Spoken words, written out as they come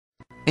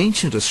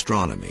Ancient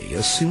astronomy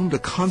assumed a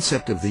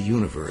concept of the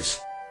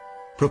universe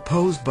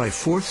proposed by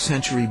 4th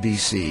century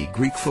BC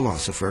Greek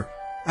philosopher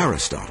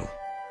Aristotle,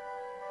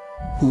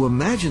 who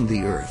imagined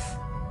the Earth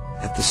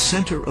at the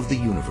center of the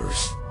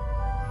universe,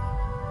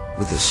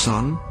 with the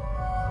sun,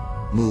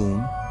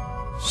 moon,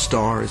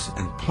 stars,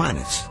 and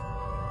planets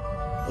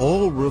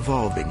all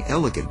revolving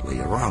elegantly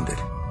around it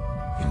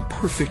in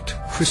perfect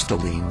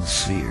crystalline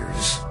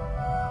spheres.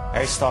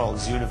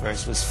 Aristotle's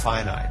universe was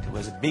finite. It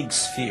was a big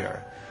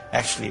sphere.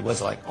 Actually, it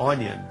was like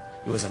onion.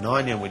 It was an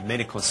onion with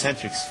many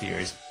concentric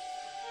spheres.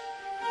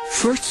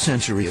 1st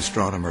century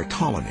astronomer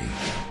Ptolemy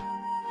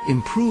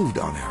improved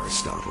on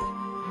Aristotle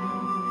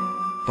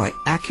by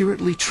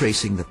accurately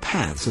tracing the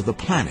paths of the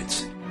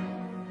planets,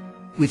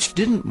 which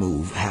didn't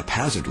move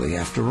haphazardly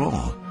after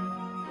all.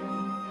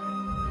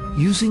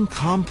 Using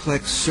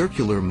complex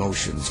circular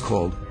motions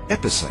called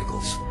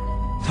epicycles,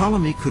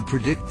 Ptolemy could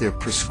predict their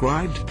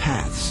prescribed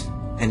paths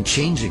and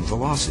changing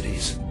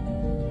velocities.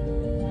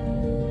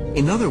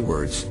 In other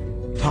words,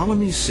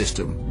 Ptolemy's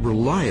system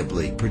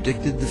reliably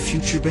predicted the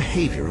future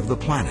behavior of the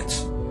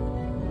planets,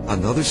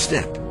 another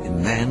step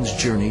in man's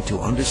journey to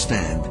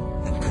understand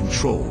and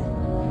control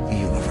the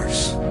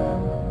universe.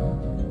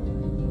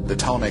 The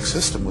Ptolemaic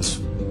system was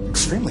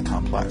extremely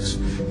complex.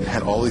 It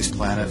had all these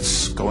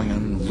planets going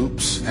in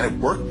loops, and it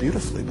worked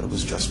beautifully, but it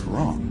was just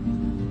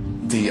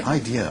wrong. The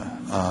idea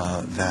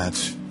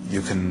that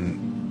you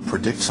can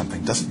predict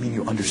something doesn't mean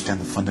you understand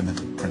the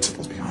fundamental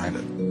principles behind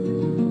it.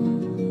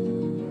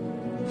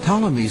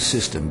 Ptolemy's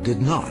system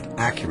did not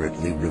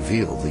accurately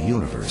reveal the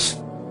universe,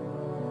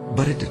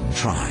 but it didn't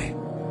try.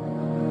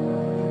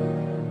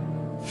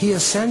 He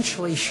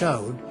essentially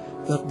showed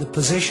that the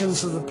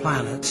positions of the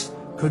planets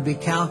could be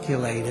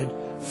calculated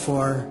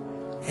for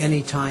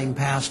any time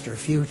past or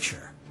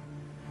future.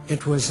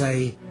 It was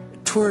a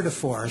tour de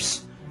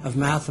force of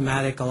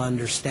mathematical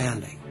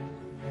understanding.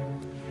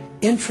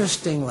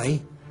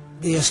 Interestingly,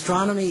 the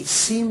astronomy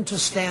seemed to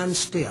stand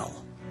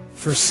still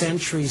for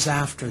centuries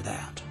after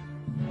that.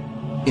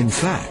 In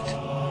fact,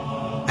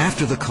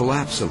 after the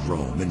collapse of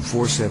Rome in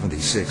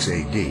 476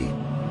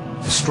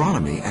 AD,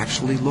 astronomy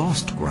actually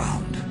lost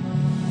ground.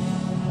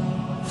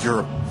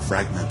 Europe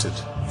fragmented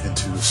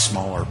into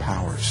smaller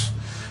powers,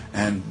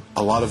 and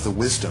a lot of the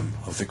wisdom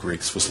of the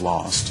Greeks was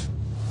lost.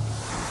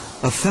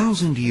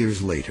 1,000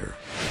 years later,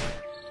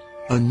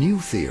 a new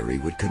theory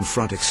would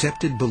confront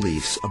accepted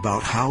beliefs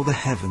about how the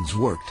heavens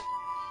worked,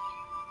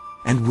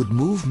 and would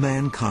move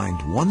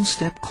mankind one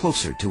step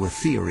closer to a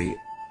theory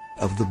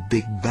of the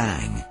Big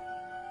Bang.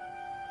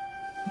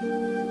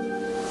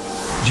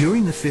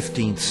 During the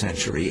 15th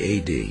century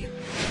AD,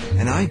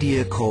 an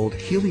idea called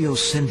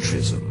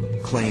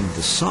heliocentrism claimed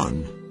the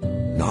sun,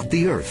 not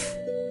the earth,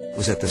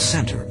 was at the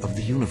center of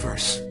the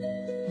universe.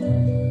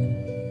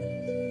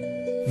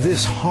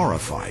 This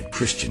horrified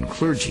Christian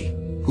clergy,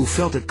 who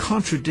felt it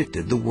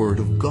contradicted the word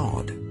of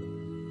God.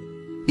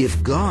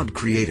 If God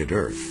created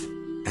earth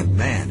and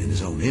man in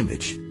his own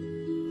image,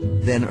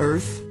 then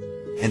earth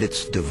and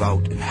its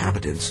devout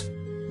inhabitants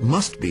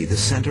must be the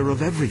center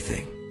of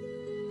everything.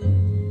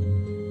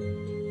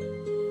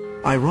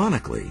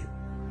 Ironically,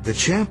 the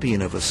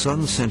champion of a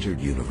sun-centered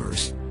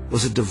universe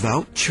was a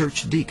devout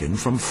church deacon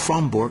from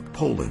Frombork,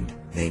 Poland,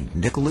 named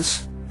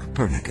Nicholas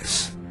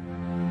Copernicus.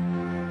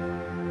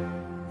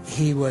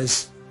 He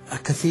was a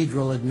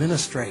cathedral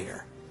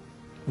administrator,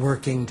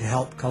 working to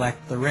help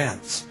collect the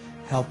rents,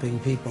 helping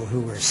people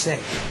who were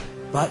sick.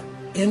 But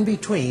in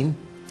between,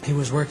 he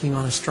was working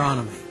on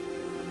astronomy.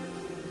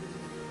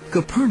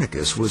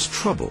 Copernicus was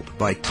troubled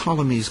by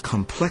Ptolemy's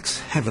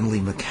complex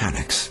heavenly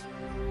mechanics.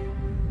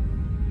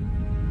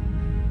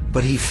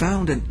 But he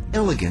found an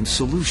elegant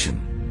solution.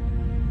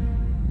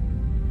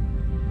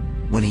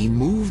 When he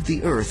moved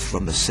the Earth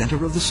from the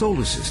center of the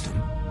solar system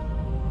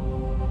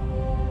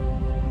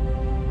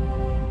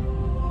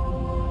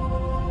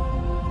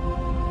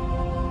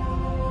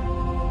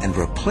and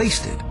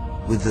replaced it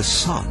with the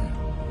sun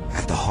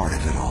at the heart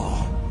of it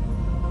all.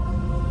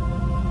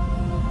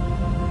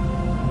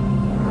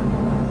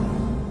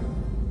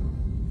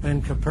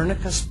 When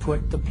Copernicus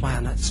put the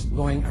planets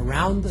going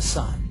around the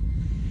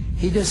sun,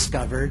 he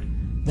discovered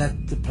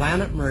that the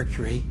planet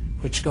Mercury,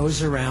 which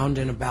goes around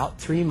in about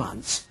 3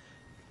 months,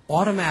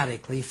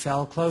 automatically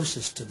fell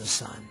closest to the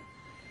sun.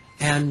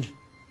 And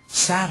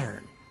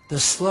Saturn, the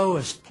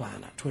slowest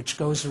planet, which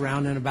goes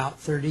around in about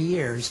 30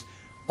 years,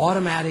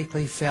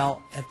 automatically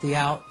fell at the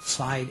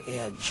outside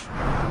edge.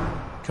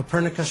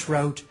 Copernicus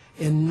wrote,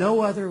 "In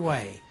no other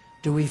way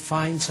do we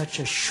find such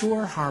a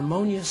sure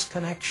harmonious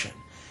connection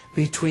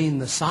between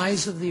the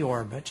size of the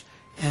orbit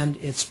and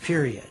its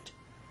period."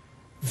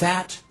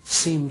 That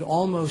seemed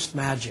almost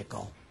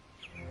magical.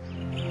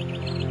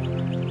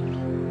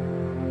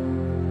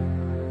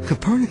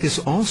 Copernicus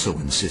also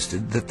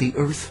insisted that the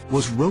Earth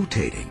was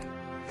rotating,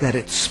 that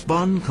it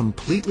spun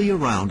completely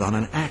around on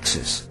an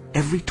axis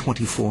every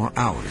 24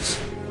 hours.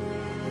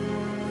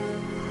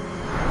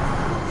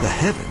 The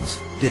heavens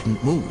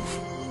didn't move.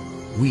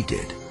 We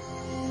did.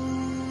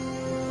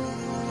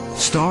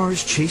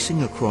 Stars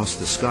chasing across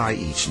the sky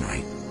each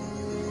night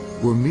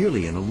were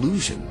merely an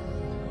illusion,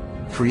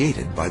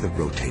 created by the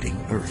rotating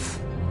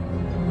Earth.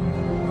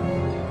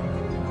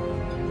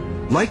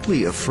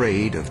 Likely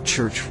afraid of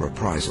church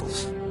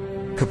reprisals,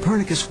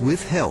 Copernicus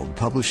withheld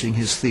publishing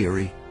his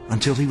theory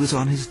until he was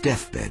on his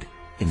deathbed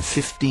in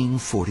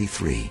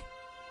 1543.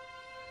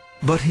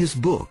 But his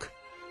book,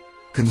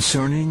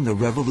 Concerning the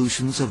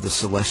Revolutions of the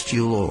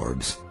Celestial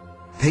Orbs,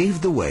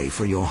 paved the way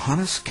for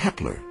Johannes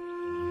Kepler,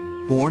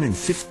 born in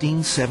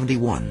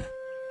 1571,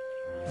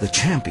 the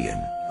champion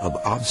of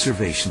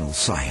observational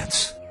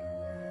science.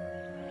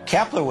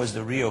 Kepler was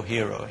the real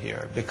hero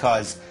here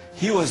because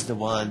he was the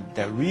one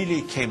that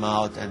really came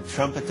out and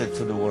trumpeted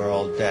to the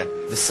world that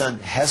the sun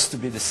has to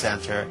be the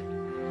center.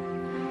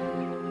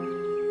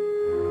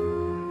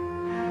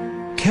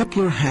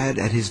 Kepler had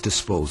at his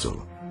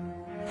disposal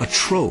a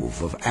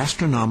trove of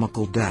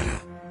astronomical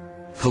data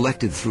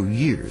collected through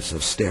years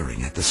of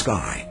staring at the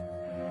sky.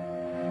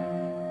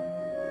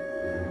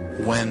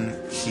 When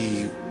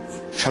he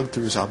chugged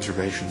through his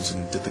observations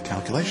and did the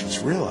calculations,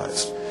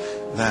 realized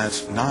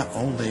that not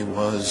only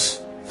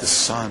was the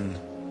sun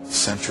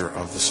center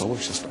of the solar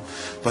system,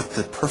 but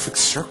the perfect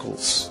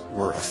circles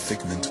were a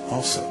figment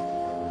also.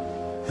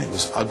 It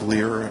was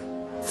uglier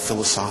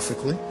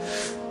philosophically,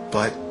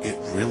 but it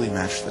really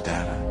matched the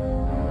data.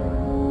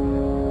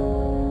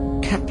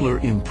 Kepler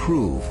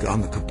improved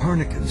on the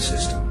Copernican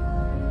system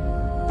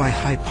by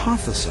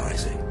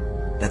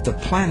hypothesizing that the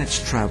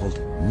planets traveled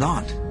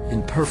not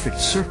in perfect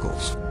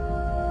circles,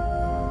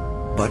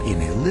 but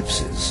in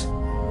ellipses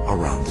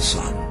around the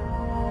sun.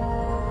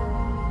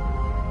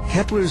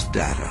 Kepler's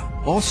data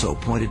also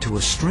pointed to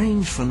a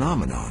strange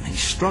phenomenon he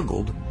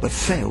struggled but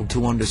failed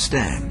to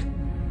understand.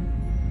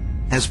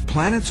 As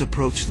planets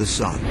approach the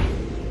sun,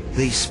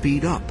 they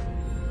speed up.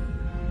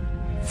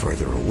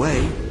 Further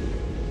away,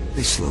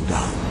 they slow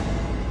down.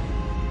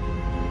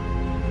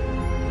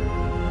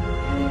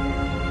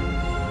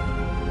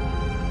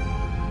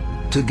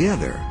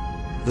 Together,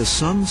 the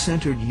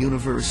sun-centered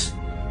universe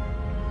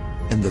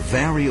and the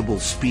variable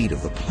speed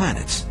of the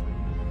planets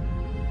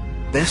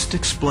best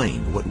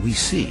explain what we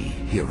see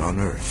here on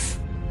Earth.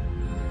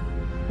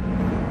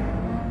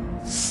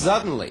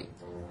 Suddenly,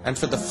 and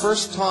for the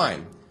first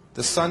time,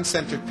 the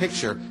sun-centered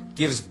picture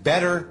gives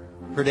better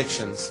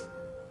predictions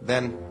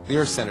than the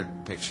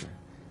Earth-centered picture.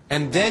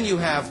 And then you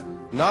have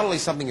not only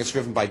something that's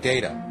driven by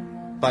data,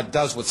 but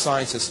does what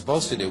science is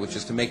supposed to do, which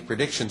is to make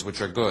predictions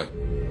which are good.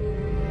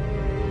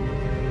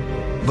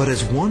 But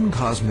as one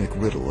cosmic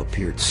riddle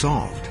appeared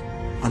solved,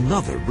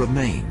 another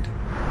remained.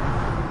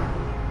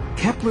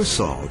 Kepler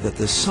saw that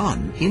the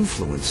sun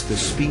influenced the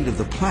speed of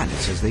the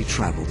planets as they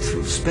traveled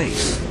through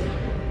space.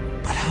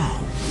 But how?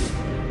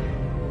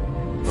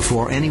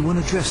 Before anyone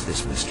addressed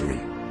this mystery,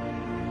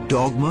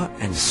 dogma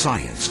and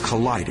science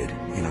collided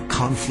in a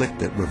conflict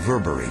that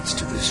reverberates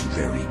to this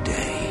very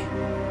day.